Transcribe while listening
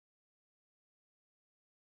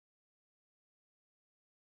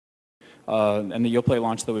and the Yoplait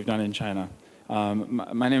launch that we've done in China.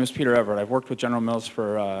 My name is Peter Everett. I've worked with General Mills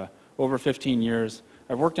for over 15 years.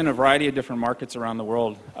 I've worked in a variety of different markets around the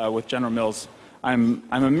world with General Mills. I'm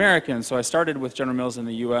American, so I started with General Mills in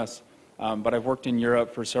the U.S., but I've worked in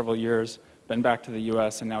Europe for several years, been back to the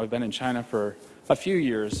U.S., and now I've been in China for a few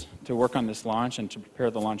years to work on this launch and to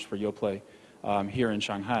prepare the launch for Yoplait here in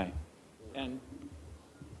Shanghai.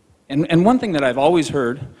 And one thing that I've always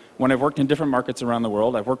heard when I've worked in different markets around the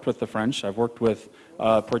world, I've worked with the French, I've worked with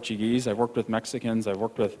Portuguese, I've worked with Mexicans, I've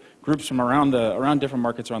worked with groups from around different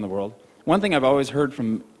markets around the world. One thing I've always heard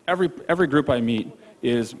from every group I meet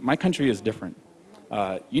is my country is different.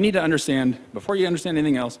 You need to understand, before you understand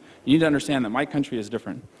anything else, you need to understand that my country is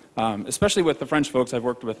different. Especially with the French folks I've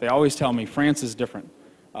worked with, they always tell me France is different.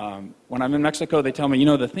 When I'm in Mexico, they tell me,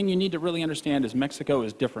 the thing you need to really understand is Mexico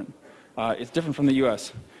is different. It's different from the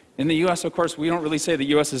U.S. In the U.S., of course, we don't really say the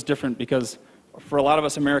U.S. is different because for a lot of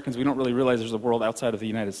us Americans, we don't really realize there's a world outside of the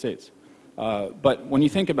United States. But when you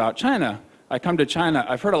think about China, I come to China,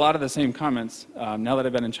 I've heard a lot of the same comments now that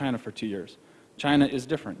I've been in China for 2 years. China is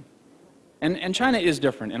different. And China is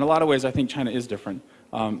different. In a lot of ways, I think China is different.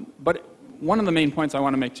 But one of the main points I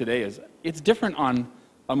want to make today is it's different on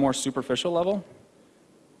a more superficial level.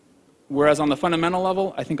 Whereas on the fundamental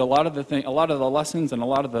level, I think a lot of the lessons and a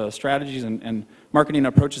lot of the strategies and marketing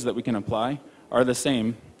approaches that we can apply are the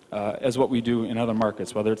same as what we do in other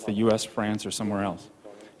markets, whether it's the U.S., France, or somewhere else.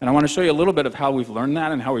 And I want to show you a little bit of how we've learned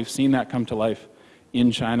that and how we've seen that come to life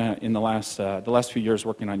in China in the last few years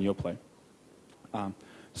working on Yoplait.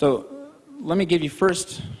 So let me give you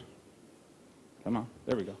first,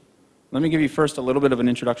 there we go. Let me give you first a little bit of an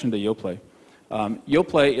introduction to Yoplait.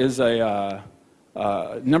 Yoplait is a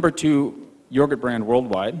 #2 yogurt brand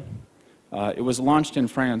worldwide. It was launched in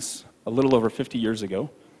France a little over 50 years ago.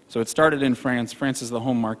 So it started in France. France is the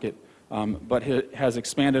home market, but it has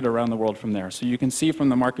expanded around the world from there. So you can see from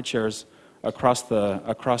the market shares across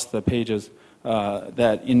the pages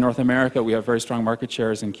that in North America we have very strong market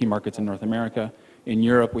shares in key markets in North America. In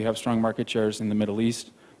Europe we have strong market shares in the Middle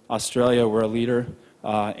East. Australia we're a leader.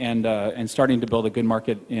 And starting to build a good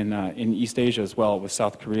market in East Asia as well, with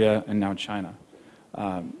South Korea and now China.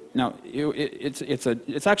 Now,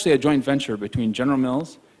 it's actually a joint venture between General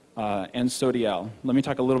Mills and Sodial. Let me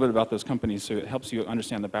talk a little bit about those companies so it helps you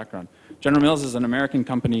understand the background. General Mills is an American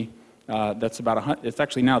company that's it's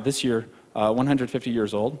actually now this year 150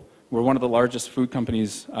 years old. We're one of the largest food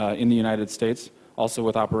companies in the United States, also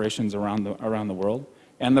with operations around the world.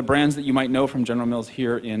 And the brands that you might know from General Mills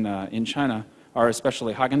here in China are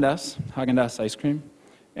especially Häagen-Dazs ice cream,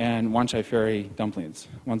 and Wanchai Ferry dumplings,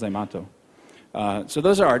 Wanzai-Mato. So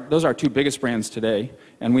those are our two biggest brands today,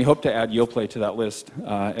 and we hope to add Yoplait to that list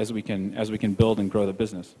as we can build and grow the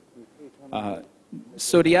business.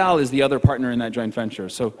 Sodial is the other partner in that joint venture.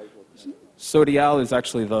 So Sodial is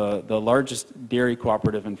actually the largest dairy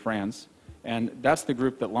cooperative in France, and that's the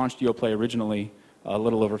group that launched Yoplait originally a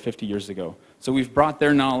little over 50 years ago. So we've brought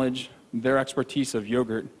their knowledge, their expertise of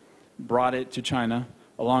yogurt, brought it to China,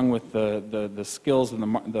 along with the skills and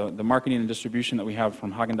the marketing and distribution that we have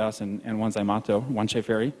from Häagen-Dazs and Wanzai-Mato, Wanchai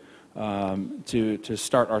Ferry, to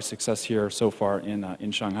start our success here so far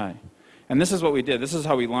in Shanghai. And this is what we did. This is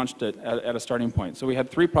how we launched it at a starting point. So we had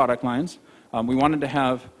 3 product lines. We wanted to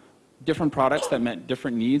have different products that met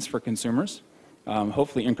different needs for consumers,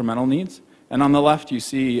 hopefully incremental needs. And on the left you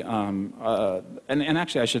see, and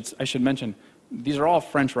actually I should mention, these are all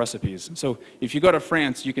French recipes. So if you go to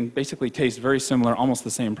France, you can basically taste very similar, almost the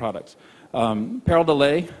same products. Perle de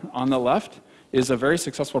lait on the left is a very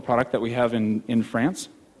successful product that we have in France.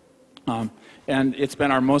 And it's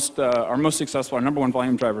been our most successful, our #1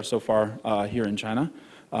 volume driver so far here in China.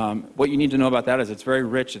 What you need to know about that is it's very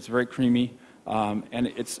rich, it's very creamy,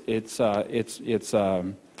 and it's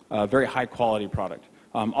a very high quality product.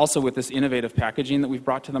 Also with this innovative packaging that we've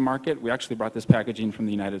brought to the market, we actually brought this packaging from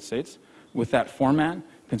the United States. With that format,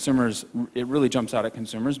 it really jumps out at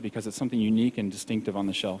consumers because it's something unique and distinctive on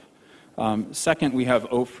the shelf. Second, we have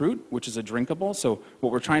oat fruit, which is a drinkable. So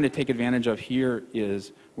what we're trying to take advantage of here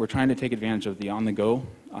is we're trying to take advantage of the on-the-go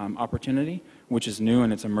opportunity, which is new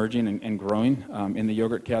and it's emerging and growing in the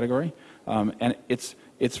yogurt category. And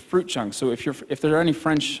it's fruit chunks. So if there are any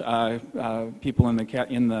French people in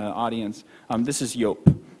the audience, this is Yop.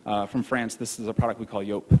 From France, this is a product we call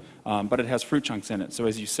Yop, but it has fruit chunks in it. So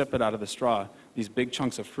as you sip it out of the straw, these big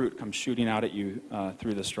chunks of fruit come shooting out at you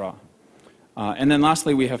through the straw. And then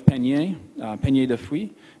lastly, we have Peigné de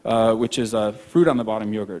Fruits, which is a fruit on the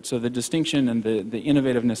bottom yogurt. So the distinction and the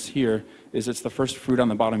innovativeness here is it's the first fruit on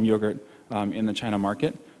the bottom yogurt in the China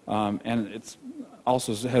market. And it's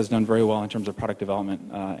also has done very well in terms of product development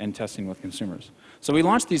and testing with consumers. So we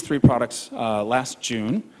launched these 3 products last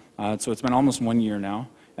June, so it's been almost 1 year now.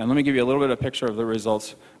 And let me give you a little bit of a picture of the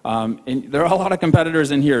results. And there are a lot of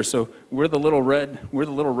competitors in here, so we're the little red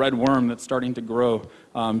worm that's starting to grow,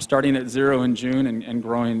 starting at 0 in June and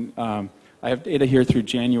growing. I have data here through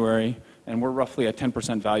January, and we're roughly a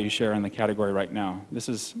 10% value share in the category right now. This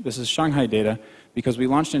is Shanghai data because we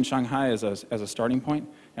launched in Shanghai as a starting point,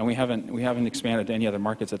 and we haven't expanded to any other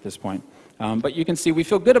markets at this point. But you can see we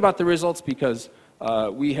feel good about the results because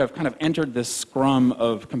we have kind of entered this scrum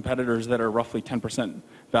of competitors that are roughly 10%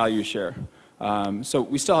 value share. So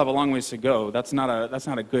we still have a long ways to go. That's not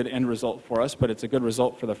a good end result for us, but it's a good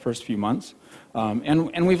result for the first few months.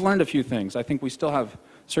 And we've learned a few things. I think we still have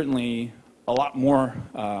certainly a lot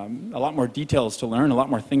more details to learn, a lot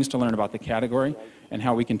more things to learn about the category and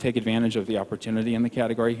how we can take advantage of the opportunity in the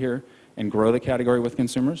category here and grow the category with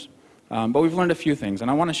consumers. But we've learned a few things, and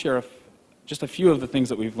I want to share just a few of the things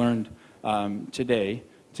that we've learned today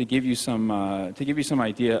to give you some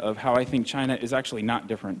idea of how I think China is actually not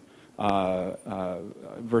different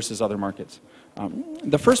versus other markets.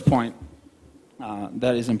 The first point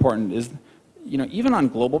that is important is, even on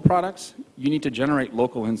global products, you need to generate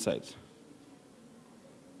local insights.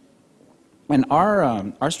 And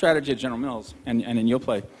our strategy at General Mills and in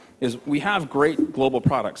Yoplait is we have great global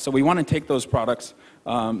products. So we want to take those products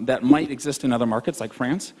that might exist in other markets like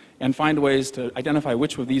France and find ways to identify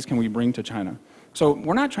which of these can we bring to China. So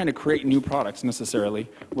we're not trying to create new products necessarily.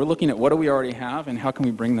 We're looking at what do we already have and how can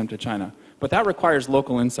we bring them to China. But that requires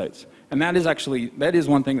local insights. And that is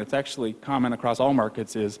one thing that's actually common across all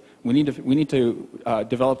markets is we need to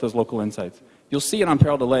develop those local insights. You'll see it on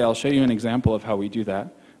Perle de Lait. I'll show you an example of how we do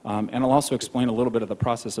that. And I'll also explain a little bit of the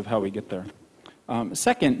process of how we get there.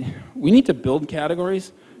 Second, we need to build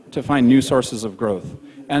categories to find new sources of growth.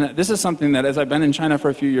 And this is something that, as I've been in China for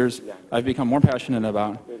a few years, I've become more passionate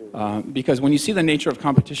about. Because when you see the nature of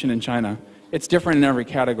competition in China, it's different in every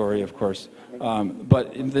category, of course.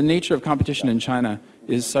 But the nature of competition in China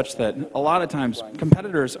is such that a lot of times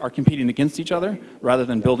competitors are competing against each other rather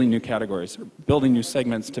than building new categories, or building new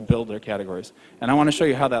segments to build their categories. And I want to show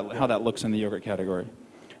you how that looks in the yogurt category.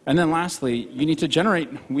 And then lastly, we need to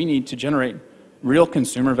generate real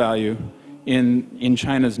consumer value in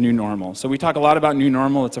China's new normal. So we talk a lot about new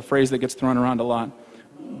normal. It's a phrase that gets thrown around a lot.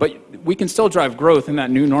 But we can still drive growth in that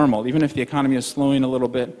new normal, even if the economy is slowing a little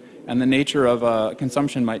bit and the nature of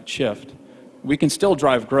consumption might shift. We can still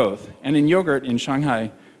drive growth. And in yogurt in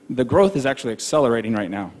Shanghai, the growth is actually accelerating right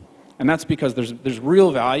now. And that's because there's real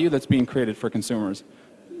value that's being created for consumers.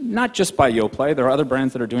 Not just by Yoplait. There are other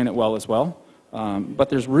brands that are doing it well as well. But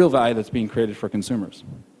there's real value that's being created for consumers.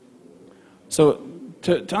 So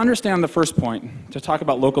to understand the first point, to talk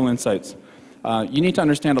about local insights, you need to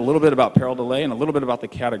understand a little bit about Perle de Lait and a little bit about the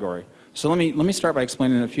category. So let me start by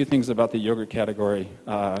explaining a few things about the yogurt category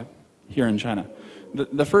here in China.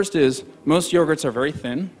 The first is most yogurts are very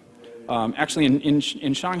thin. Actually, in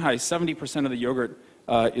Shanghai, 70% of the yogurt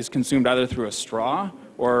is consumed either through a straw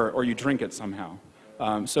or you drink it somehow.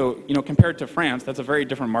 So compared to France, that's a very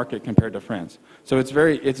different market compared to France. So it's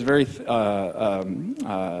very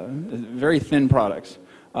thin products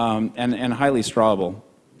and highly strawable.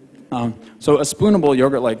 So a spoonable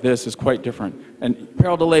yogurt like this is quite different. And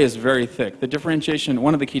Perle de Lait is very thick. The differentiation,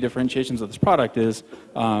 one of the key differentiations of this product is,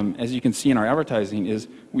 as you can see in our advertising, is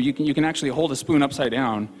you can actually hold a spoon upside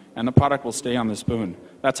down and the product will stay on the spoon.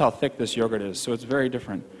 That's how thick this yogurt is. So it's very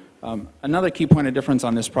different. Another key point of difference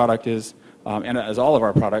on this product is, and as all of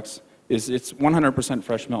our products, is it's 100%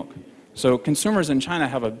 fresh milk. So consumers in China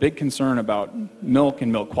have a big concern about milk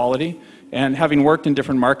and milk quality. And having worked in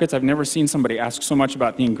different markets, I've never seen somebody ask so much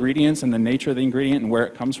about the ingredients and the nature of the ingredient and where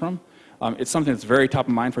it comes from. It's something that's very top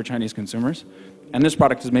of mind for Chinese consumers. And this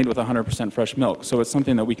product is made with 100% fresh milk. So it's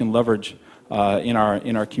something that we can leverage in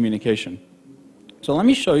our communication. So let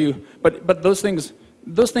me show you, but those things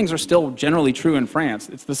are still generally true in France.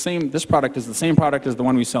 It's the same, this product is the same product as the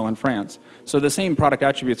one we sell in France. So the same product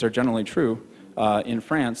attributes are generally true in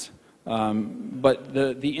France, but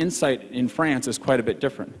the insight in France is quite a bit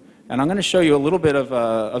different. And I'm going to show you a little bit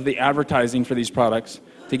of the advertising for these products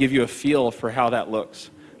to give you a feel for how that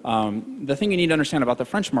looks. The thing you need to understand about the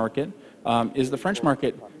French market is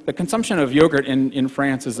the consumption of yogurt in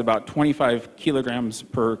France is about 25 kilograms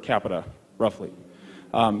per capita, roughly.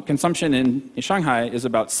 Consumption in Shanghai is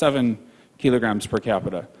about 7 kilograms per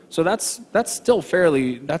capita. So that's still a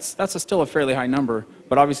fairly high number,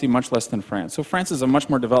 but obviously much less than France. So France is a much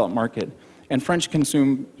more developed market, and French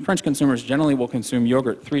consumers generally will consume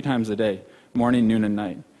yogurt 3 times a day, morning, noon, and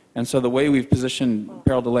night. And so the way we've positioned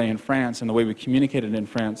Perle de Lait in France and the way we communicate it in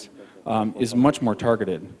France is much more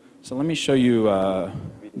targeted. So let me show you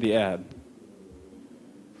the ad.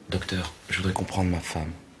 Docteur, je voudrais comprendre ma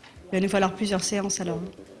femme. Il va nous falloir plusieurs séances alors.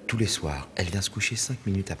 Tous les soirs, elle vient se coucher 5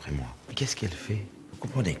 minutes après moi. Mais qu'est-ce qu'elle fait? Vous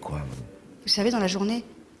comprenez quoi, vous? Vous savez, dans la journée,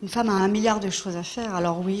 une femme a 1 milliard de choses à faire.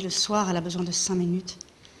 Alors oui, le soir, elle a besoin de 5 minutes.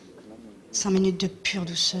 5 minutes de pure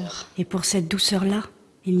douceur. Et pour cette douceur-là,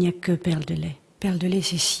 il n'y a que perles de lait. Perles de lait,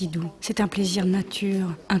 c'est si doux. C'est un plaisir nature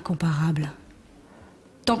incomparable.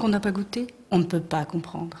 Tant qu'on n'a pas goûté, on ne peut pas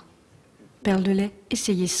comprendre. Perles de lait,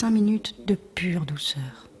 essayez 5 minutes de pure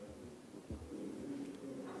douceur.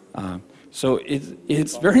 So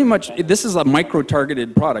it's very much, this is a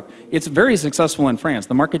micro-targeted product. It's very successful in France.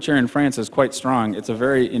 The market share in France is quite strong. It's a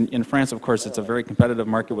very, in France, of course, it's a very competitive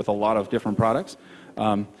market with a lot of different products.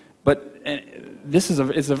 But this is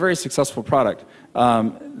it's a very successful product.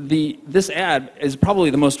 This ad is probably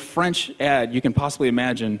the most French ad you can possibly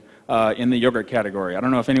imagine in the yogurt category. I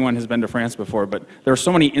don't know if anyone has been to France before, but there are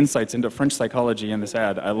so many insights into French psychology in this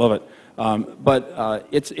ad. I love it. But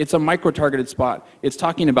it's a micro-targeted spot. It's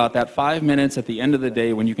talking about that 5 minutes at the end of the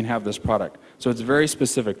day when you can have this product. So it's very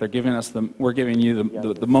specific. They're giving us we're giving you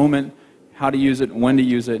the moment, how to use it, when to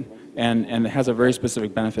use it, and it has a very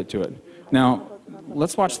specific benefit to it. Now,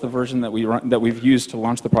 let's watch the version that we've used to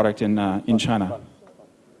launch the product in China.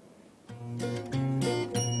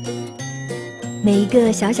 每一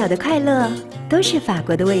个小小的快乐都是法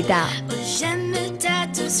国的味道。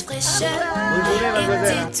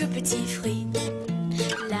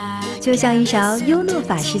就像一勺优诺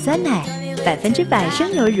法式酸奶，100%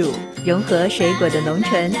生牛乳，融合水果的浓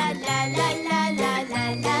醇。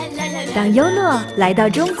当优诺来到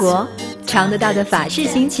中国，尝得到的法式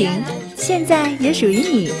心情，现在也属于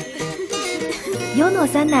你。优诺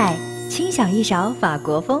酸奶，轻享一勺法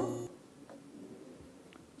国风。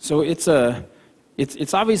So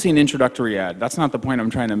it's obviously an introductory ad. That's not the point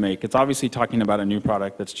I'm trying to make. It's obviously talking about a new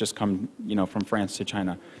product that's just come, from France to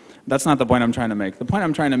China. That's not the point I'm trying to make. The point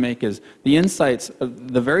I'm trying to make is the insights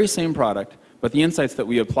of the very same product, but the insights that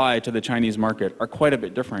we apply to the Chinese market are quite a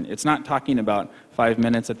bit different. It's not talking about 5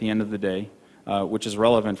 minutes at the end of the day, which is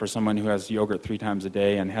relevant for someone who has yogurt 3 times a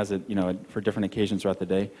day and has it, for different occasions throughout the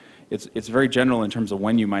day. It's very general in terms of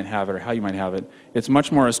when you might have it or how you might have it. It's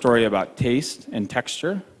much more a story about taste and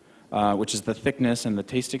texture, which is the thickness and the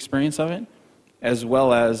taste experience of it, as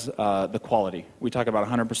well as the quality. We talk about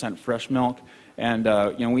 100% fresh milk, and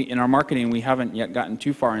in our marketing we haven't yet gotten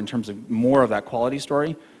too far in terms of more of that quality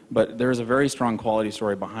story, but there's a very strong quality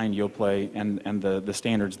story behind Yoplait and the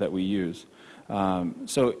standards that we use.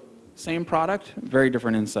 So same product, very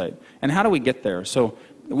different insight. And how do we get there? So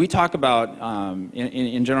we talk about,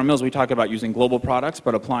 in General Mills, we talk about using global products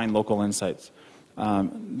but applying local insights.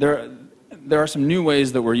 There are some new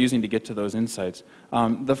ways that we're using to get to those insights.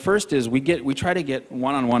 The first is we try to get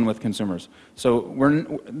one-on-one with consumers. So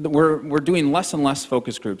we're doing less and less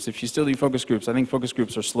focus groups. If you still do focus groups, I think focus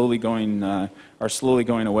groups are slowly going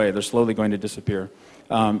away. They're slowly going to disappear.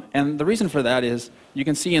 And the reason for that is you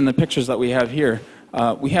can see in the pictures that we have here,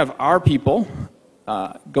 we have our people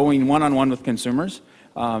going one-on-one with consumers.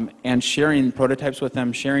 And sharing prototypes with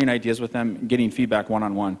them, sharing ideas with them, getting feedback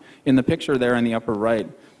one-on-one. In the picture there in the upper right,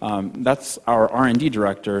 that's our R&D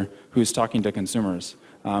director who's talking to consumers.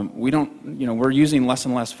 We're using less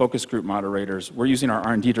and less focus group moderators. We're using our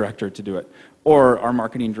R&D director to do it, or our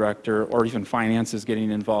marketing director, or even finance is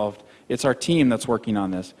getting involved. It's our team that's working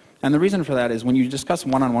on this. And the reason for that is when you discuss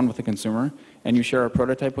one-on-one with a consumer and you share a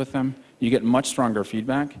prototype with them, you get much stronger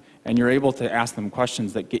feedback, and you're able to ask them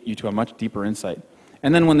questions that get you to a much deeper insight.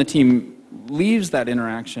 And then when the team leaves that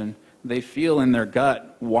interaction, they feel in their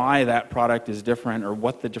gut why that product is different or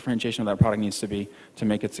what the differentiation of that product needs to be to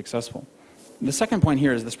make it successful. The second point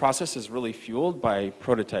here is this process is really fueled by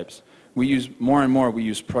prototypes. We use more and more, we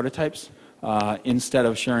use prototypes instead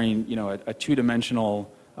of sharing a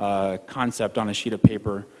two-dimensional concept on a sheet of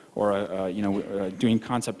paper or doing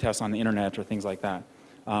concept tests on the internet or things like that.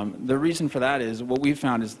 The reason for that is what we've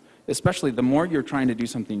found is especially the more you're trying to do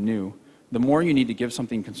something new, the more you need to give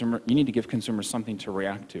consumers something to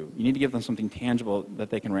react to. You need to give them something tangible that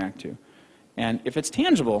they can react to. And if it's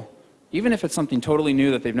tangible, even if it's something totally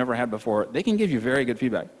new that they've never had before, they can give you very good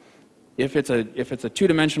feedback. If it's a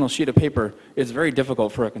two-dimensional sheet of paper, it's very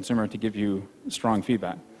difficult for a consumer to give you strong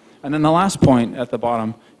feedback. And then the last point at the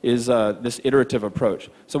bottom is this iterative approach.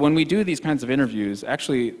 So when we do these kinds of interviews,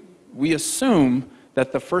 actually, we assume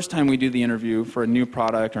that the first time we do the interview for a new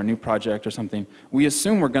product or a new project or something, we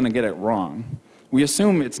assume we're going to get it wrong. We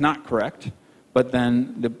assume it's not correct, but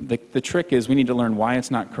then the trick is we need to learn why it's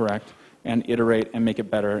not correct and iterate and make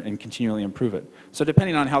it better and continually improve it. So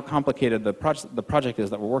depending on how complicated the project is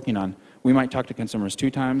that we're working on, we might talk to consumers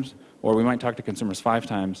 2 times, or we might talk to consumers 5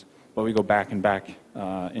 times, but we go back and back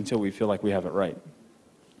until we feel like we have it right.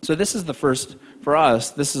 So this is the first, for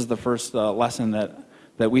us, this is the first lesson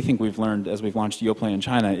that we think we've learned as we've launched Yoplait in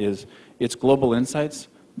China is it's global insights,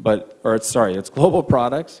 it's global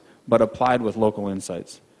products, but applied with local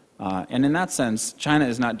insights. And in that sense, China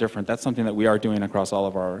is not different. That's something that we are doing across all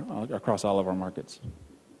of our markets.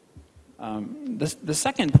 The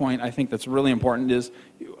second point I think that's really important is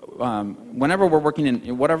whenever we're working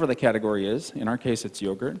in whatever the category is, in our case it's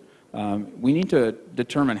yogurt, we need to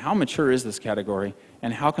determine how mature is this category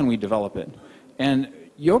and how can we develop it. And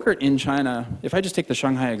yogurt in China, if I just take the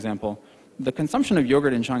Shanghai example, the consumption of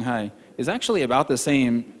yogurt in Shanghai is actually about the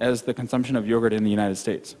same as the consumption of yogurt in the United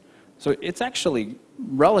States. So it's actually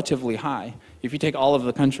relatively high. If you take all of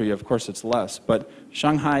the country, of course it's less. But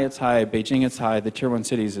Shanghai, it's high. Beijing, it's high. The Tier 1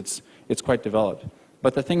 cities, it's quite developed.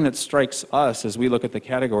 But the thing that strikes us as we look at the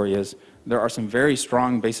category is there are some very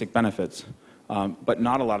strong basic benefits, but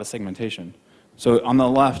not a lot of segmentation. So on the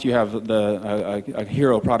left, you have a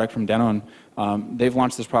hero product from Danone. They've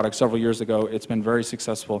launched this product several years ago. It's been very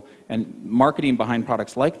successful. And marketing behind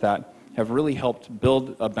products like that have really helped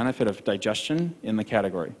build a benefit of digestion in the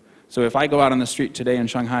category. So if I go out on the street today in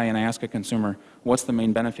Shanghai and I ask a consumer, what's the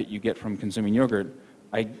main benefit you get from consuming yogurt,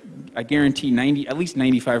 I guarantee at least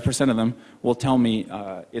 95% of them will tell me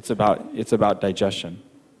it's about digestion.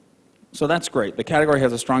 So that's great. The category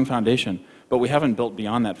has a strong foundation, but we haven't built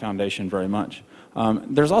beyond that foundation very much.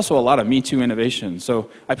 There's also a lot of Me Too innovation. So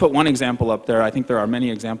I put one example up there. I think there are many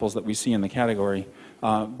examples that we see in the category.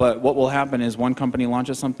 But what will happen is one company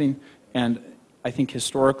launches something, and I think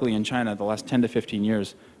historically in China, the last 10 to 15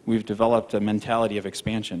 years, we've developed a mentality of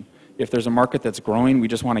expansion. If there's a market that's growing, we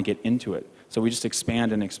just want to get into it. So we just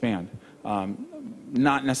expand and expand.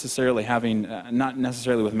 Not necessarily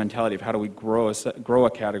with a mentality of how do we grow a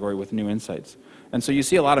category with new insights. And so you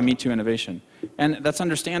see a lot of Me Too innovation. And that's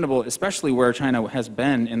understandable, especially where China has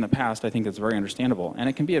been in the past. I think it's very understandable. And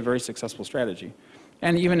it can be a very successful strategy.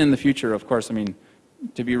 And even in the future, of course, I mean,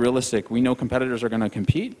 to be realistic, we know competitors are going to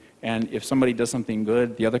compete, and if somebody does something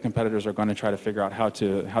good, the other competitors are going to try to figure out how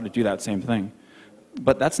to do that same thing.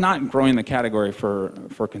 But that's not growing the category for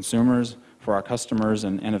consumers, for our customers,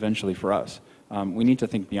 and eventually for us. We need to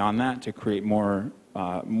think beyond that to create more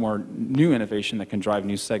new innovation that can drive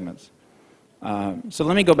new segments. So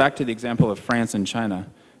let me go back to the example of France and China.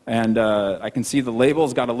 And I can see the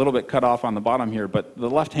labels got a little bit cut off on the bottom here, but the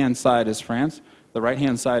left-hand side is France, the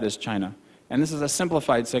right-hand side is China. And this is a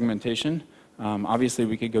simplified segmentation. Obviously,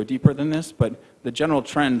 we could go deeper than this, but the general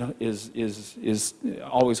trend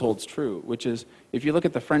always holds true, which is if you look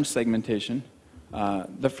at the French segmentation,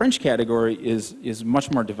 the French category is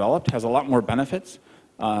much more developed, has a lot more benefits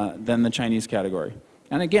than the Chinese category.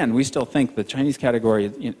 And again, we still think the Chinese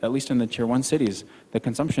category, at least in the Tier 1 cities, the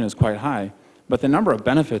consumption is quite high, but the number of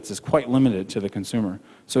benefits is quite limited to the consumer.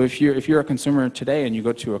 So if you're a consumer today and you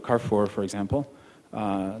go to a Carrefour, for example,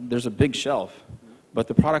 there's a big shelf, but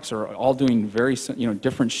the products are all doing very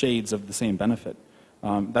different shades of the same benefit.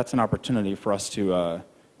 That's an opportunity for us to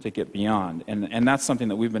get beyond, and that's something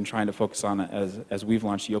that we've been trying to focus on as we've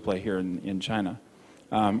launched Yoplait here in China,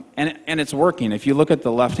 and it's working. If you look at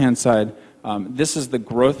the left-hand side, this is the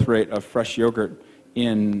growth rate of fresh yogurt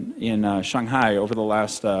in Shanghai over the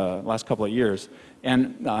last couple of years.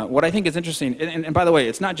 And what I think is interesting, and by the way,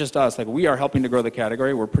 it's not just us. Like, we are helping to grow the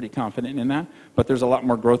category. We're pretty confident in that. But there's a lot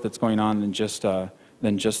more growth that's going on than just Yoplait.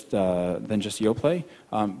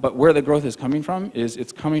 But where the growth is coming from is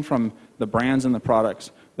it's coming from the brands and the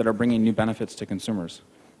products that are bringing new benefits to consumers.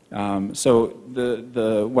 So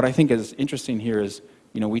what I think is interesting here is,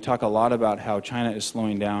 we talk a lot about how China is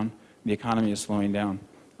slowing down, the economy is slowing down.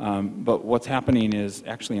 But what's happening is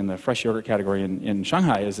actually in the fresh yogurt category in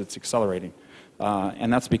Shanghai is it's accelerating.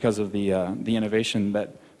 And that's because of the innovation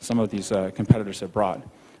that some of these competitors have brought.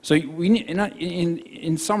 So we need,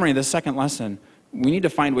 in summary, the second lesson, we need to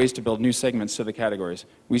find ways to build new segments to the categories.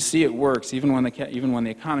 We see it works, even when the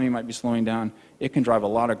economy might be slowing down, it can drive a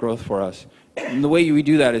lot of growth for us. And the way we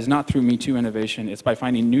do that is not through Me Too innovation, it's by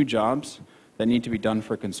finding new jobs that need to be done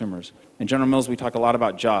for consumers. In General Mills, we talk a lot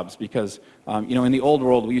about jobs because, in the old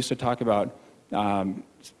world, we used to talk about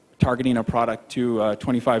targeting a product to a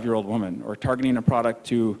 25-year-old woman, or targeting a product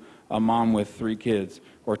to a mom with 3 kids,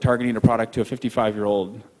 or targeting a product to a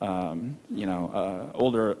 55-year-old,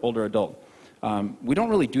 older adult. We don't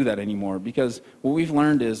really do that anymore because what we've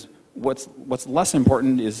learned is what's less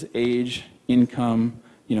important is age, income,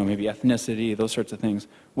 maybe ethnicity, those sorts of things.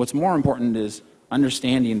 What's more important is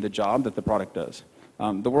understanding the job that the product does.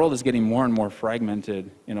 The world is getting more and more fragmented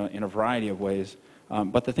in a variety of ways.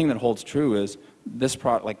 But the thing that holds true is this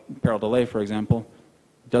product, like Perle de Lait, for example,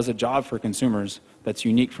 does a job for consumers that's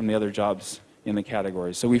unique from the other jobs in the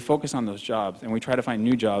category. So we focus on those jobs, and we try to find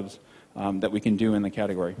new jobs that we can do in the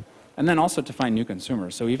category. And then also to find new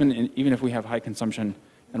consumers. So even if we have high consumption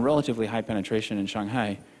and relatively high penetration in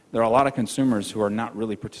Shanghai, there are a lot of consumers who are not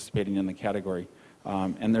really participating in the category.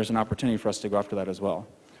 And there's an opportunity for us to go after that as well.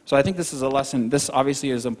 So I think this is a lesson. This obviously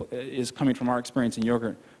is coming from our experience in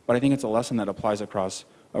yogurt, but I think it's a lesson that applies across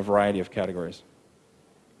a variety of categories.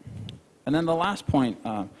 And then the last point,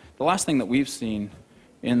 the last thing that we've seen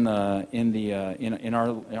in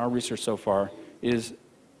our research so far is,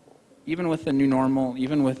 even with the new normal,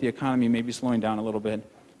 even with the economy maybe slowing down a little bit,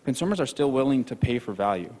 consumers are still willing to pay for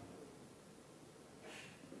value.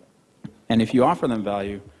 And if you offer them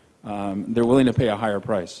value, they're willing to pay a higher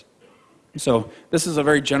price. So this is a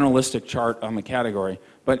very generalistic chart on the category,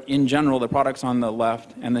 but in general, the products on the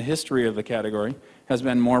left and the history of the category has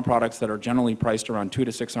been more products that are generally priced around 2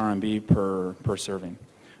 to 6 RMB per serving.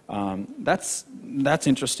 That's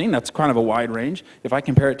interesting. That's kind of a wide range. If I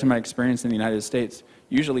compare it to my experience in the United States,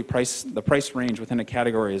 usually the price range within a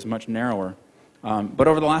category is much narrower. But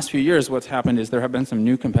over the last few years, what's happened is there have been some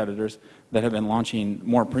new competitors that have been launching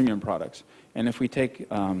more premium products. And if we take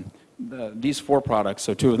these 4 products,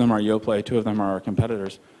 so 2 of them are Yoplait, 2 of them are our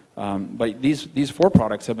competitors, but these 4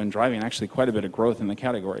 products have been driving actually quite a bit of growth in the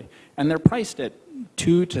category. And they're priced at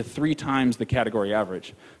 2 to 3 times the category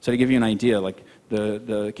average. So to give you an idea, like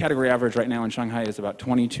the category average right now in Shanghai is about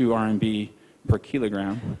 22 RMB per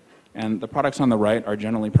kilogram, and the products on the right are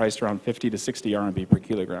generally priced around 50 to 60 RMB per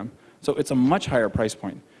kilogram. So it's a much higher price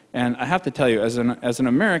point. And I have to tell you, as an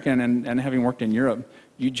American and having worked in Europe,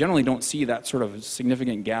 you generally don't see that sort of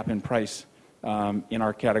significant gap in price in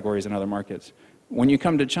our categories in other markets. When you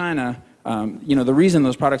come to China, the reason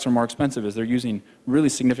those products are more expensive is they're using really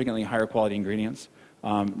significantly higher quality ingredients.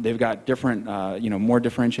 They've got different, more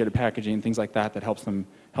differentiated packaging, things like that helps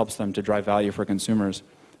them to drive value for consumers.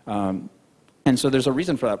 And so there's a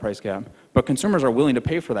reason for that price gap, but consumers are willing to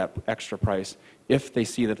pay for that extra price if they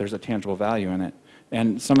see that there's a tangible value in it.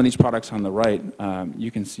 And some of these products on the right,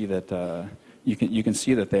 you can see that you can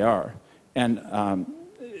see that they are. And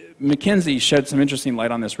McKinsey shed some interesting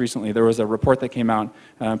light on this recently. There was a report that came out.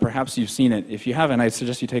 Perhaps you've seen it. If you haven't, I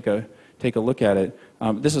suggest you take a look at it.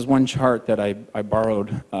 This is one chart that I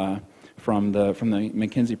borrowed from the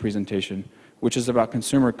McKinsey presentation, which is about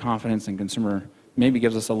consumer confidence and maybe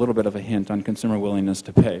gives us a little bit of a hint on consumer willingness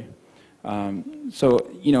to pay. So,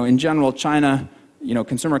 in general, China,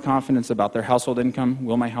 consumer confidence about their household income,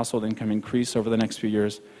 will my household income increase over the next few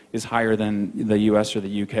years, is higher than the US or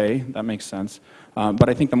the UK. That makes sense. But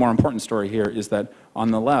I think the more important story here is that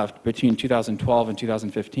on the left, between 2012 and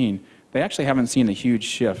 2015, they actually haven't seen a huge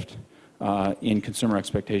shift in consumer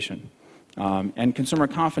expectation. And consumer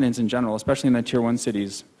confidence in general, especially in the Tier 1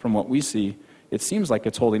 cities, from what we see, it seems like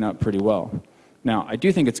it's holding up pretty well. Now, I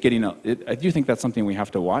do think I do think that's something we have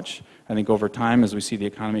to watch. I think over time, as we see the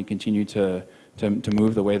economy continue to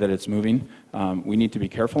move the way that it's moving, we need to be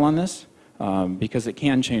careful on this because it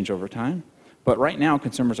can change over time. But right now,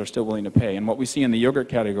 consumers are still willing to pay. And what we see in the yogurt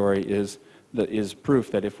category is proof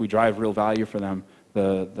that if we drive real value for them,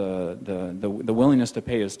 the willingness to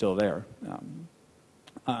pay is still there.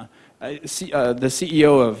 The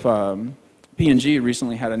CEO of P&G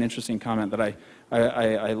recently had an interesting comment that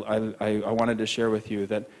I wanted to share with you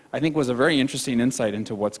that I think was a very interesting insight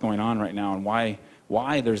into what's going on right now and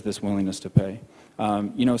why there's this willingness to pay.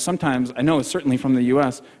 Sometimes, I know certainly from the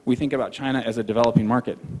US, we think about China as a developing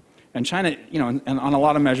market. And China, and on a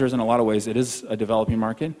lot of measures, in a lot of ways, it is a developing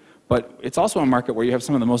market, but it's also a market where you have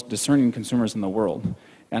some of the most discerning consumers in the world.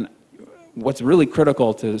 And what's really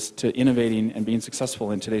critical to innovating and being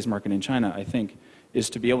successful in today's market in China, I think, is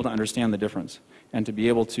to be able to understand the difference and to be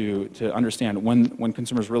able to understand when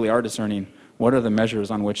consumers really are discerning, what are the measures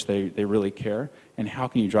on which they really care, and how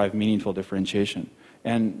can you drive meaningful differentiation.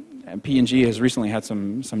 And P&G has recently had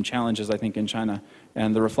some challenges, I think, in China,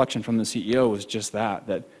 and the reflection from the CEO was just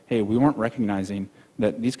that, hey, we weren't recognizing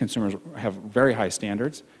that these consumers have very high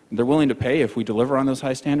standards. They're willing to pay if we deliver on those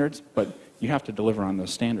high standards, but you have to deliver on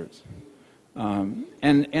those standards.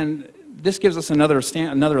 And this gives us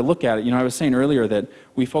another look at it. I was saying earlier that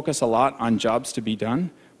we focus a lot on jobs to be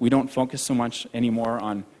done. We don't focus so much anymore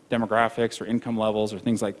on demographics or income levels or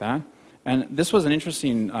things like that. And this was an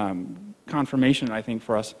interesting confirmation, I think,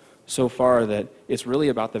 for us so far that it's really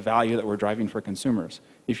about the value that we're driving for consumers.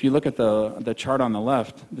 If you look at the chart on the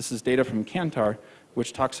left, this is data from Kantar,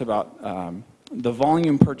 which talks about the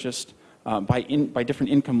volume purchased by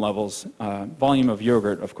different income levels, volume of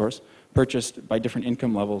yogurt, of course, purchased by different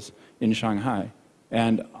income levels in Shanghai.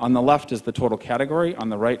 And on the left is the total category, on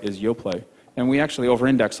the right is Yoplait. And we actually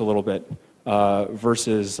over-index a little bit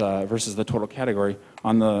versus the total category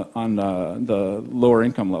on the lower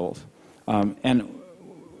income levels.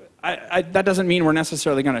 That doesn't mean we're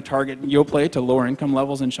necessarily going to target Yoplait to lower income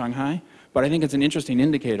levels in Shanghai, but I think it's an interesting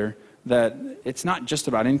indicator that it's not just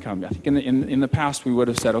about income. I think in the past we would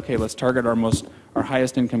have said, okay, let's target our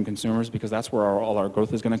highest income consumers because that's where all our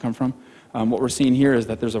growth is going to come from. What we're seeing here is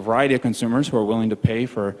that there's a variety of consumers who are willing to pay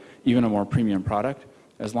for even a more premium product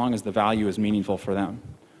as long as the value is meaningful for them.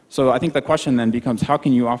 So I think the question then becomes, how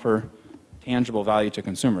can you offer tangible value to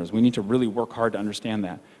consumers? We need to really work hard to understand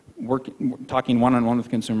that. Talking one-on-one with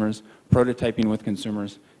consumers, prototyping with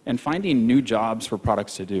consumers, and finding new jobs for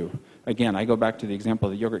products to do. Again, I go back to the example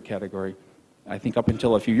of the yogurt category. I think up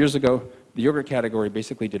until a few years ago, the yogurt category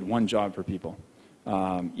basically did one job for people.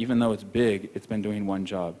 Even though it's big, it's been doing one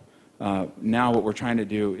job. Now what we're trying to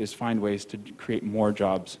do is find ways to create more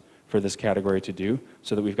jobs for this category to do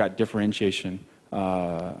so that we've got differentiation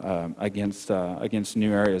against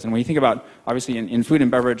new areas. And when you think about, obviously in food and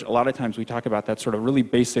beverage, a lot of times we talk about that sort of really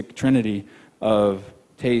basic trinity of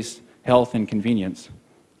taste, health, and convenience.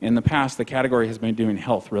 In the past, the category has been doing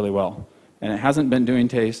health really well, and it hasn't been doing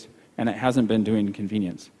taste, and it hasn't been doing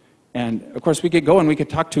convenience. And of course, we could go and we could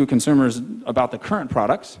talk to consumers about the current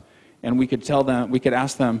products, and we could tell them, we could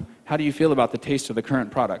ask them, how do you feel about the taste of the current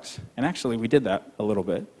products? And actually, we did that a little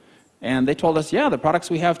bit. And they told us, yeah, the products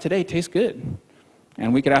we have today taste good.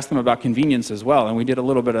 And we could ask them about convenience as well, and we did a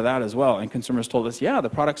little bit of that as well. And consumers told us, yeah, the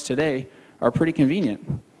products today are pretty convenient.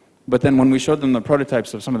 But then when we showed them the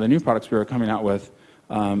prototypes of some of the new products we were coming out with,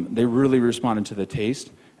 they really responded to the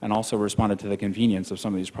taste and also responded to the convenience of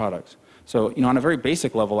some of these products. So, on a very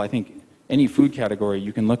basic level, I think any food category,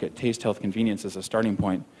 you can look at taste, health, convenience as a starting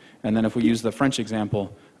point. And then if we use the French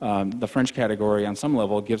example, the French category on some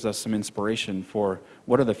level gives us some inspiration for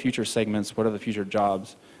what are the future segments, what are the future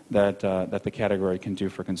jobs that the category can do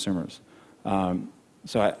for consumers.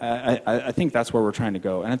 So I think that's where we're trying to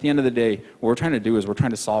go. And at the end of the day, what we're trying to do is we're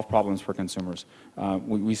trying to solve problems for consumers.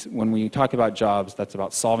 When we talk about jobs, that's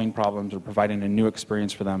about solving problems or providing a new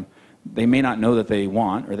experience for them. They may not know that they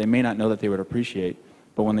want, or they may not know that they would appreciate,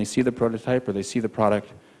 but when they see the prototype or they see the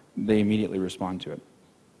product, they immediately respond to it.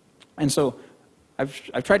 And so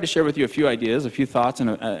I've tried to share with you a few ideas, a few thoughts, and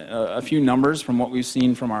a few numbers from what we've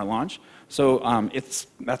seen from our launch. So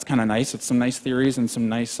that's kind of nice. It's some nice theories and some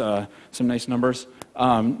nice numbers.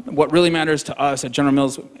 What really matters to us at General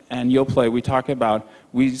Mills and Yoplait, we talk about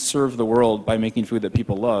we serve the world by making food that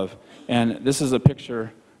people love. And this is a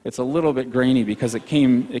picture. It's a little bit grainy because it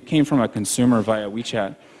came from a consumer via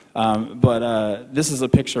WeChat. But this is a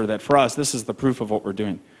picture that for us, this is the proof of what we're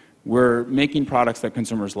doing. We're making products that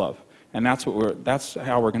consumers love. And that's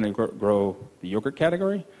how we're going to grow the yogurt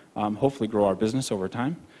category, hopefully grow our business over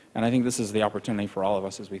time. And I think this is the opportunity for all of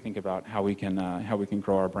us as we think about how we can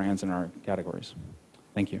grow our brands and our categories.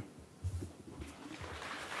 Thank you.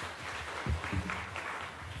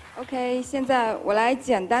 Okay, 现在我来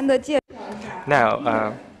简单的介绍一下。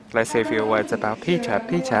 Now, let's say a few words about Peter.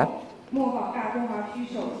 Peter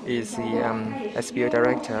is the SBO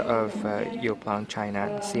director of Yoplait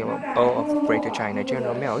China, COO of Greater China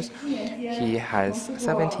General Mills. He has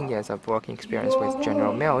 17 years of working experience with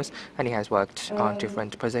General Mills, and he has worked on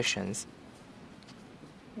different positions.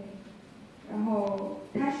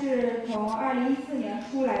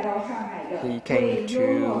 He came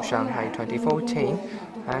to Shanghai in 2014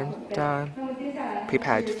 and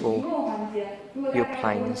prepared for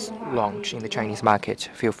Yoplait's launch in the Chinese market.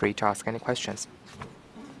 Feel free to ask any questions.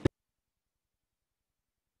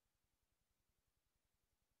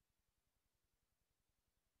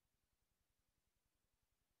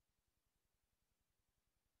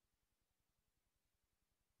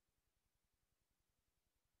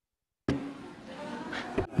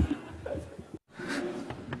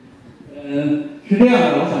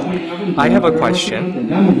 I have a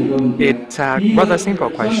question. It's a rather simple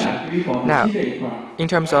question. Now, in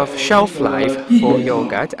terms of shelf life for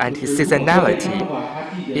yogurt and seasonality,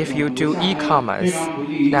 if you do e-commerce,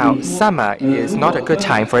 now summer is not a good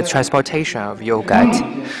time for the transportation of yogurt.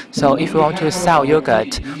 So if you want to sell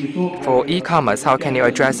yogurt for e-commerce, how can you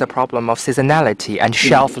address the problem of seasonality and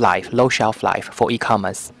shelf life, low shelf life for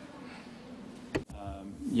e-commerce?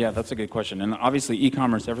 Yeah, that's a good question. And obviously,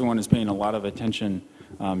 e-commerce, everyone is paying a lot of attention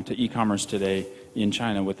to e-commerce today in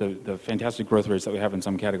China with the fantastic growth rates that we have in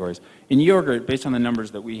some categories. In yogurt, based on the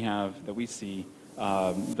numbers that we have, that we see,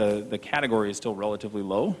 the category is still relatively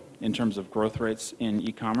low in terms of growth rates in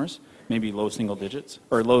e-commerce, maybe low single digits,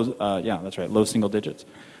 or low, yeah, that's right, low single digits.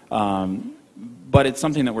 but it's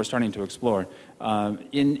something that we're starting to explore.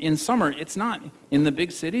 In summer, it's not, in the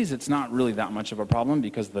big cities, it's not really that much of a problem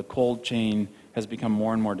because the cold chain has become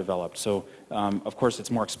more and more developed. So, of course,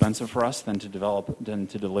 it's more expensive for us than to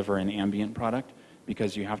deliver an ambient product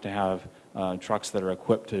because you have to have trucks that are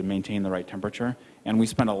equipped to maintain the right temperature. And we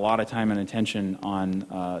spend a lot of time and attention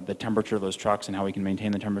on the temperature of those trucks and how we can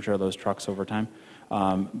maintain the temperature of those trucks over time.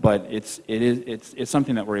 But it's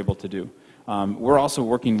something that we're able to do. We're also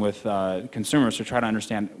working with consumers to try to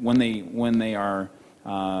understand when they're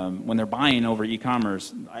buying over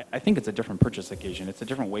e-commerce. I think it's a different purchase occasion. It's a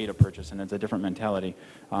different way to purchase, and it's a different mentality.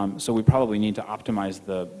 So we probably need to optimize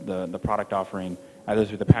the product offering either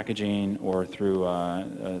through the packaging or through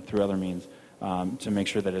other means to make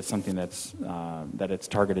sure that it's something that it's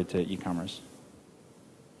targeted to e-commerce.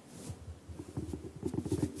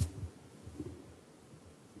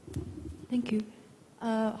 Thank you.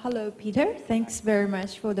 Hello, Peter. Thanks very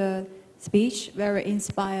much for the speech. Very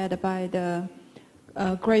inspired by the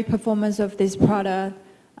great performance of this product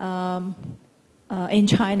in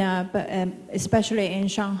China, but especially in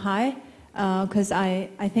Shanghai, because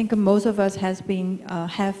I think most of us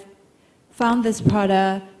have found this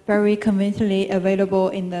product very conveniently available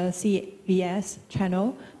in the CVS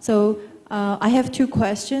channel. So I have two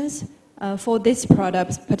questions for this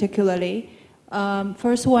product particularly.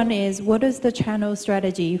 First one is, what is the channel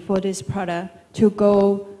strategy for this product to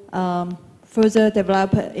go further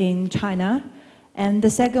develop in China? And the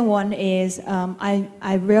second one is,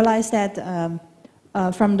 I realized that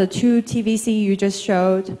from the two TVC you just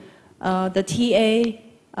showed, the TA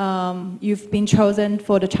you've been chosen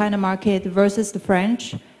for the China market versus the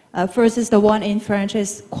French, versus the one in French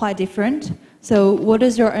is quite different. So what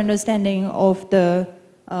is your understanding of the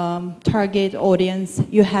target audience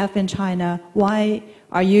you have in China? Why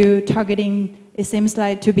are you targeting, it seems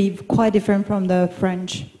like, to be quite different from the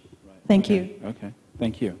French? Thank you. Okay,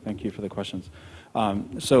 thank you. Thank you for the questions.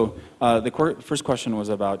 The first question was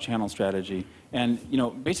about channel strategy. And,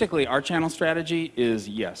 basically our channel strategy is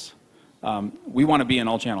yes. We want to be in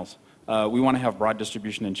all channels. We want to have broad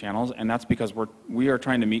distribution in channels, and that's because we are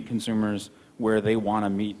trying to meet consumers where they want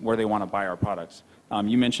to buy our products.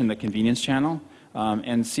 You mentioned the convenience channel.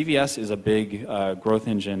 And CVS is a big growth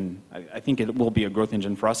engine. I think it will be a growth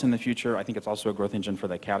engine for us in the future. I think it's also a growth engine for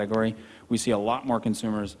the category. We see a lot more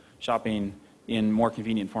consumers shopping in more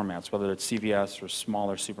convenient formats, whether it's CVS or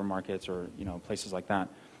smaller supermarkets or places like that.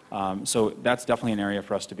 So that's definitely an area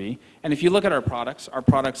for us to be. And if you look at our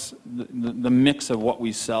products, the mix of what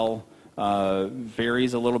we sell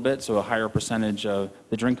varies a little bit. So a higher percentage of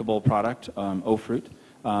the drinkable product, O-Fruit,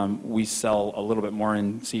 we sell a little bit more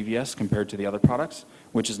in CVS compared to the other products,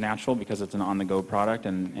 which is natural because it's an on-the-go product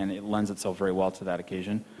and it lends itself very well to that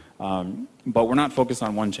occasion. But we're not focused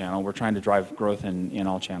on one channel. We're trying to drive growth in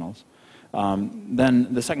all channels.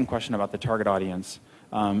 Then the second question about the target audience.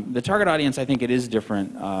 The target audience, I think it is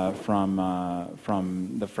different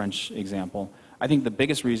from the French example. I think the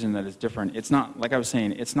biggest reason that it's different, it's not, like I was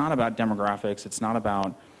saying, it's not about demographics. It's not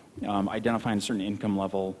about identifying a certain income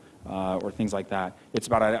level or things like that. It's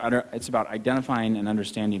about identifying and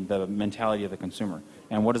understanding the mentality of the consumer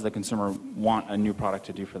and what does the consumer want a new product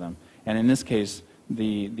to do for them. And in this case,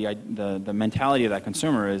 the mentality of that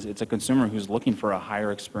consumer is it's a consumer who's looking for a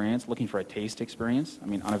higher experience, looking for a taste experience. I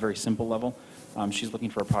mean, on a very simple level, she's looking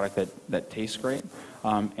for a product that tastes great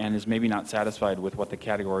and is maybe not satisfied with what the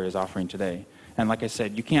category is offering today. And like I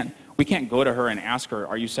said, we can't go to her and ask her,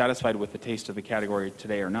 are you satisfied with the taste of the category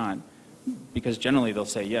today or not? Because generally they'll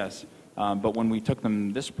say yes. But when we took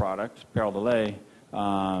them this product, Perle de Lait,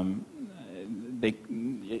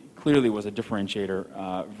 it clearly was a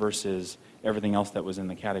differentiator versus everything else that was in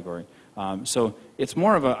the category. So it's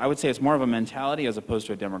more of I would say it's more of a mentality as opposed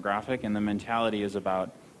to a demographic, and the mentality is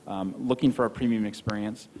about looking for a premium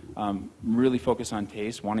experience, really focus on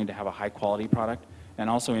taste, wanting to have a high quality product, and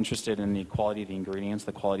also interested in the quality of the ingredients,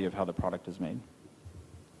 the quality of how the product is made.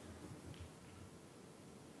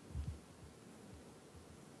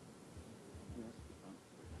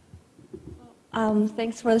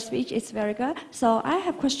 Thanks for the speech. It's very good. So I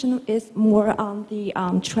have a question is more on the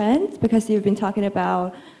trends, because you've been talking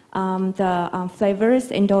about the flavors,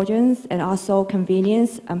 indulgence, and also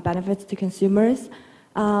convenience and benefits to consumers.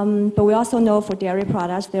 But we also know for dairy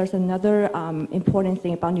products, there's another important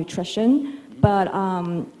thing about nutrition. But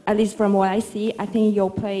at least from what I see, I think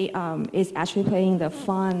Yoplait is actually playing the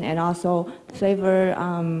fun and also flavor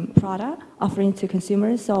product offering to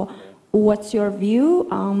consumers. So what's your view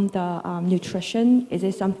on the nutrition? Is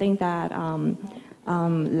it something that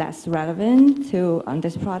less relevant to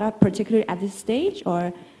this product, particularly at this stage,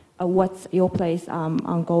 or what's Yoplait's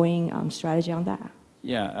ongoing strategy on that?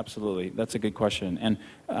 Yeah, absolutely. That's a good question. And,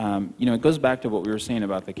 it goes back to what we were saying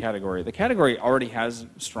about the category. The category already has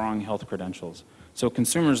strong health credentials. So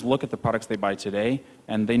consumers look at the products they buy today,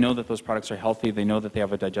 and they know that those products are healthy. They know that they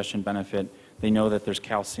have a digestion benefit. They know that there's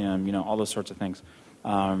calcium, all those sorts of things.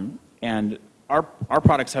 And our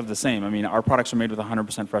products have the same. I mean, our products are made with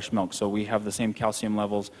 100% fresh milk, so we have the same calcium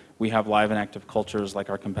levels. We have live and active cultures like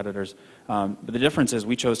our competitors. But the difference is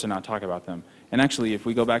we chose to not talk about them. And actually, if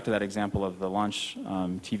we go back to that example of the launch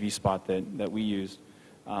TV spot that we used,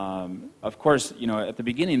 of course, at the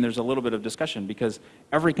beginning, there's a little bit of discussion because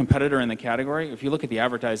every competitor in the category, if you look at the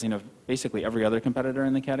advertising of basically every other competitor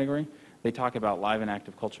in the category, they talk about live and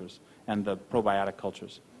active cultures and the probiotic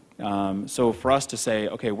cultures. So for us to say,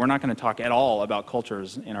 okay, we're not going to talk at all about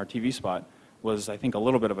cultures in our TV spot was, I think, a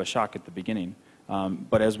little bit of a shock at the beginning.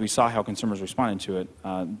 But as we saw how consumers responded to it,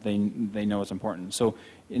 they know it's important. So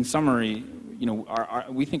in summary,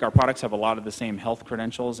 we think our products have a lot of the same health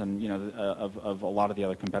credentials and of a lot of the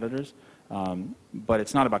other competitors. But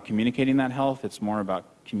it's not about communicating that health. It's more about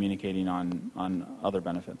communicating on other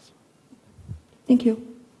benefits. Thank you.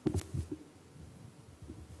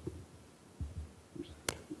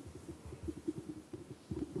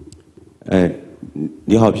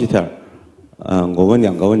 你好 Peter， 我问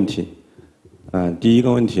2个问题，第一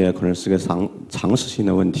个问题可能是个常识性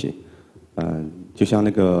的问题，就像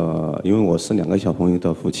因为我是2个小朋友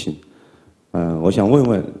的父亲，我想问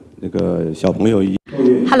问那个小朋友。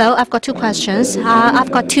Hello, I've got 2 questions.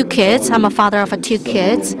 I've got 2 kids. I'm a father of 2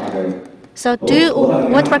 kids. So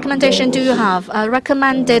what recommendation do you have?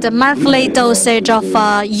 Recommended monthly dosage of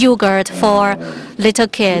yogurt for little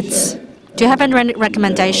kids. Do you have any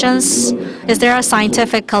recommendations? Is there a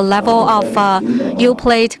scientific level of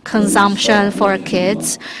Yoplait consumption for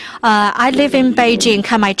kids? I live in Beijing.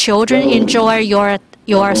 Can my children enjoy your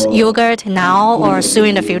yogurt now or soon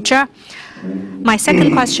in the future? My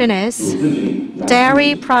second question is,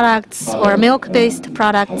 dairy products or milk-based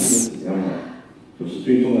products,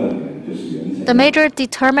 the major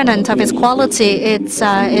determinant of its quality, it's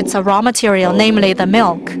a raw material, namely the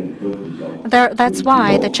milk. That's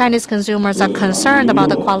why the Chinese consumers are concerned about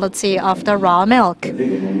the quality of the raw milk.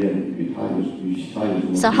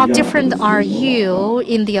 So how different are you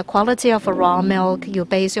in the quality of raw milk you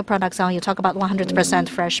base your products on? You talk about 100%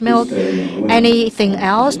 fresh milk. Anything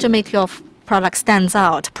else to make your product stands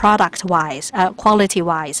out, product-wise,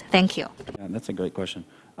 quality-wise? Thank you. Yeah, that's a great question.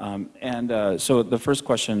 So the first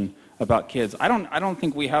question about kids, I don't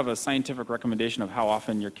think we have a scientific recommendation of how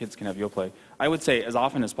often your kids can have Yoplait. I would say as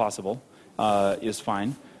often as possible is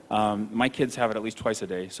fine. My kids have it at least twice a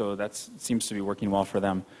day, so that seems to be working well for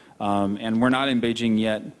them. And we're not in Beijing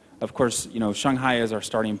yet. Of course, Shanghai is our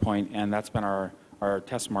starting point, and that's been our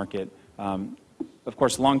test market. Of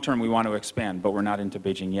course, long-term, we want to expand, but we're not into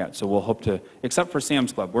Beijing yet. So we'll hope to, except for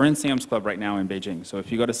Sam's Club. We're in Sam's Club right now in Beijing. So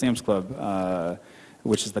if you go to Sam's Club,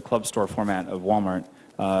 which is the club store format of Walmart,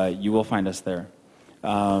 you will find us there.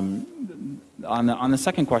 On the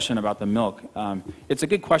second question about the milk, it's a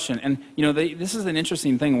good question. And this is an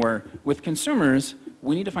interesting thing where with consumers,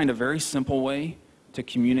 we need to find a very simple way to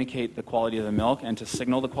communicate the quality of the milk and to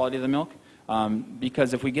signal the quality of the milk.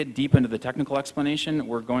 Because if we get deep into the technical explanation,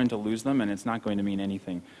 we're going to lose them and it's not going to mean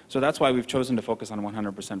anything. So that's why we've chosen to focus on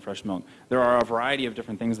 100% fresh milk. There are a variety of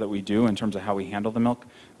different things that we do in terms of how we handle the milk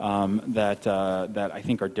that I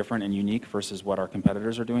think are different and unique versus what our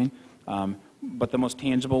competitors are doing. But the most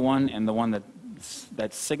tangible one and the one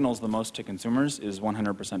that signals the most to consumers is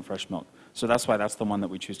 100% fresh milk. So that's why that's the one that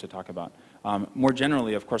we choose to talk about. More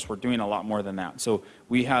generally, of course, we're doing a lot more than that. So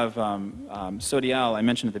we have Sodial, I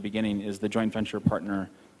mentioned at the beginning, is the joint venture partner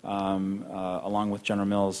along with General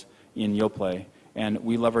Mills in Yoplait, and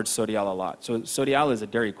we leverage Sodial a lot. So Sodial is a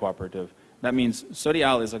dairy cooperative. That means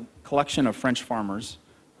Sodial is a collection of French farmers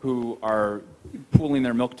who are pooling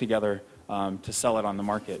their milk together to sell it on the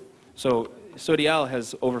market. So Sodial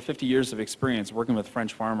has over 50 years of experience working with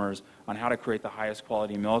French farmers on how to create the highest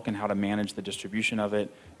quality milk and how to manage the distribution of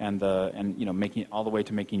it and making all the way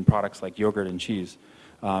to making products like yogurt and cheese.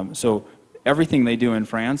 So everything they do in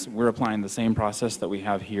France, we're applying the same process that we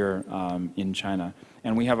have here in China.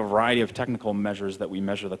 And we have a variety of technical measures that we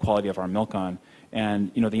measure the quality of our milk on.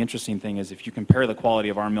 And the interesting thing is if you compare the quality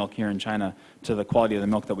of our milk here in China to the quality of the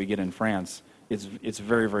milk that we get in France, it's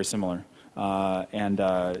very, very similar.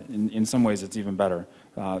 In some ways it's even better.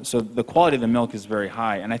 So the quality of the milk is very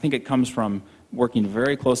high, and I think it comes from working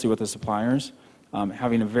very closely with the suppliers,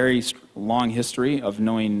 having a very long history of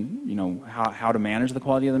knowing how to manage the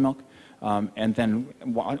quality of the milk, and then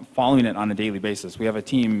following it on a daily basis. We have a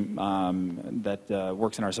team that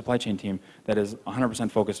works in our supply chain team that is 100%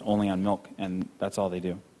 focused only on milk, and that's all they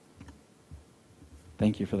do.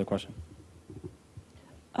 Thank you for the question.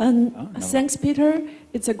 Thanks, Peter.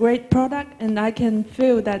 It's a great product, and I can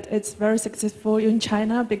feel that it's very successful in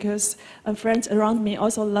China because friends around me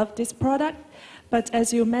also love this product. But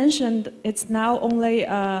as you mentioned, it's now only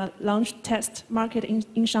a launch test market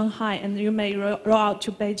in Shanghai, and you may roll out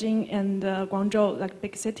to Beijing and Guangzhou, like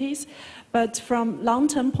big cities. But from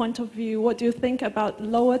long-term point of view, what do you think about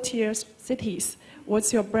lower tier cities?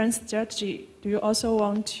 What's your brand strategy? Do you also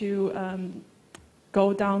want to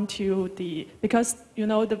go down to because you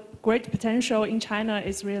know the great potential in China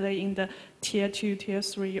is really in the tier 2, tier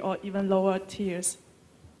 3, or even lower tiers?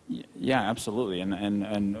 Yeah, absolutely. And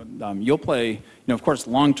Yoplait, of course,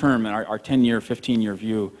 long term, our 10-year, 15-year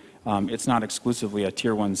view, it's not exclusively a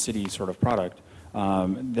tier 1 city sort of product.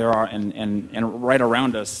 There are, and right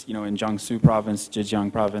around us, in Jiangsu province,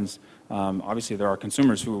 Zhejiang province, obviously there are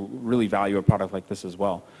consumers who really value a product like this as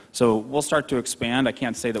well. So we'll start to expand. I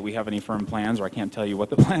can't say that we have any firm plans, or I can't tell you what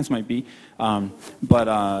the plans might be. But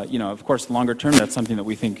of course, longer term, that's something that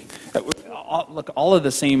we think. Look, all of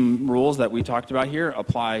the same rules that we talked about here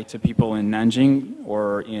apply to people in Nanjing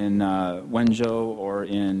or in Wenzhou or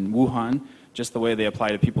in Wuhan, just the way they apply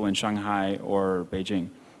to people in Shanghai or Beijing.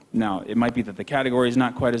 Now, it might be that the category is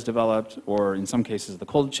not quite as developed, or in some cases the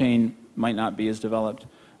cold chain might not be as developed,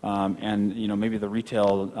 and maybe the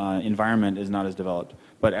retail environment is not as developed.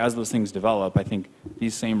 But as those things develop, I think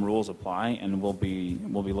these same rules apply, and we'll be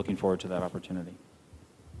looking forward to that opportunity.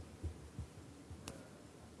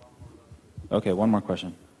 Okay, one more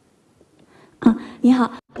question.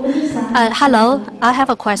 Hello, I have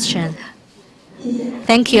a question.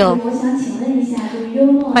 Thank you.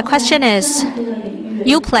 My question is,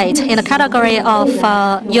 Yoplait in the category of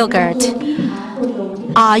yogurt.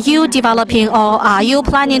 Are you developing or are you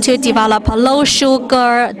planning to develop a low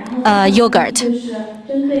sugar yogurt?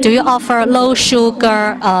 Do you offer low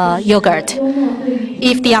sugar yogurt?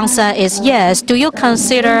 If the answer is yes, do you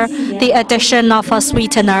consider the addition of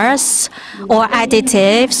sweeteners or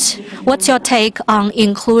additives? What's your take on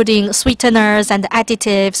including sweeteners and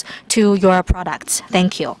additives to your products?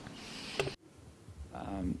 Thank you.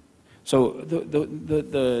 So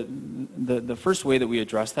the first way that we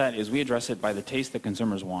address that is we address it by the taste that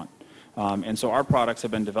consumers want. And so our products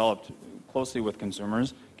have been developed closely with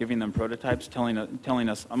consumers, giving them prototypes, telling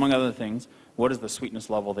us, among other things, what is the sweetness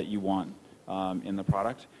level that you want in the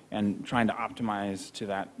product, and trying to optimize to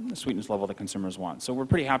that sweetness level that consumers want. So we're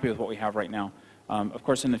pretty happy with what we have right now. Of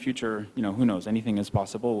course, in the future, who knows? Anything is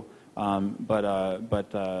possible. If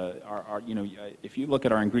you look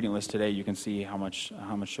at our ingredient list today, you can see how much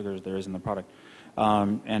sugar there is in the product,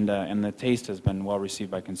 and the taste has been well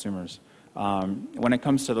received by consumers. When it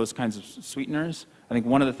comes to those kinds of sweeteners, I think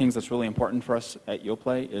one of the things that's really important for us at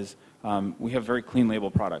Yoplait is we have very clean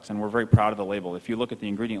label products, and we're very proud of the label. If you look at the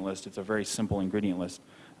ingredient list, it's a very simple ingredient list.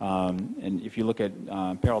 And if you look at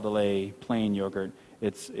Perle de Lait plain yogurt,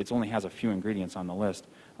 it only has a few ingredients on the list.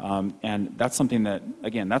 And that's something that,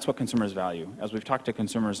 again, that's what consumers value. As we've talked to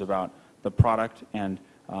consumers about the product and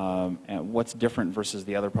what's different versus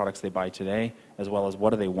the other products they buy today, as well as what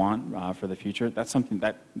do they want for the future, that's something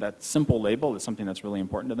that simple label is something that's really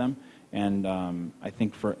important to them. And I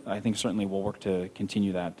think certainly we'll work to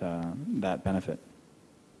continue that benefit.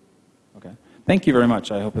 Okay. Thank you very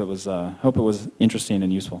much. I hope it was interesting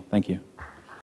and useful. Thank you.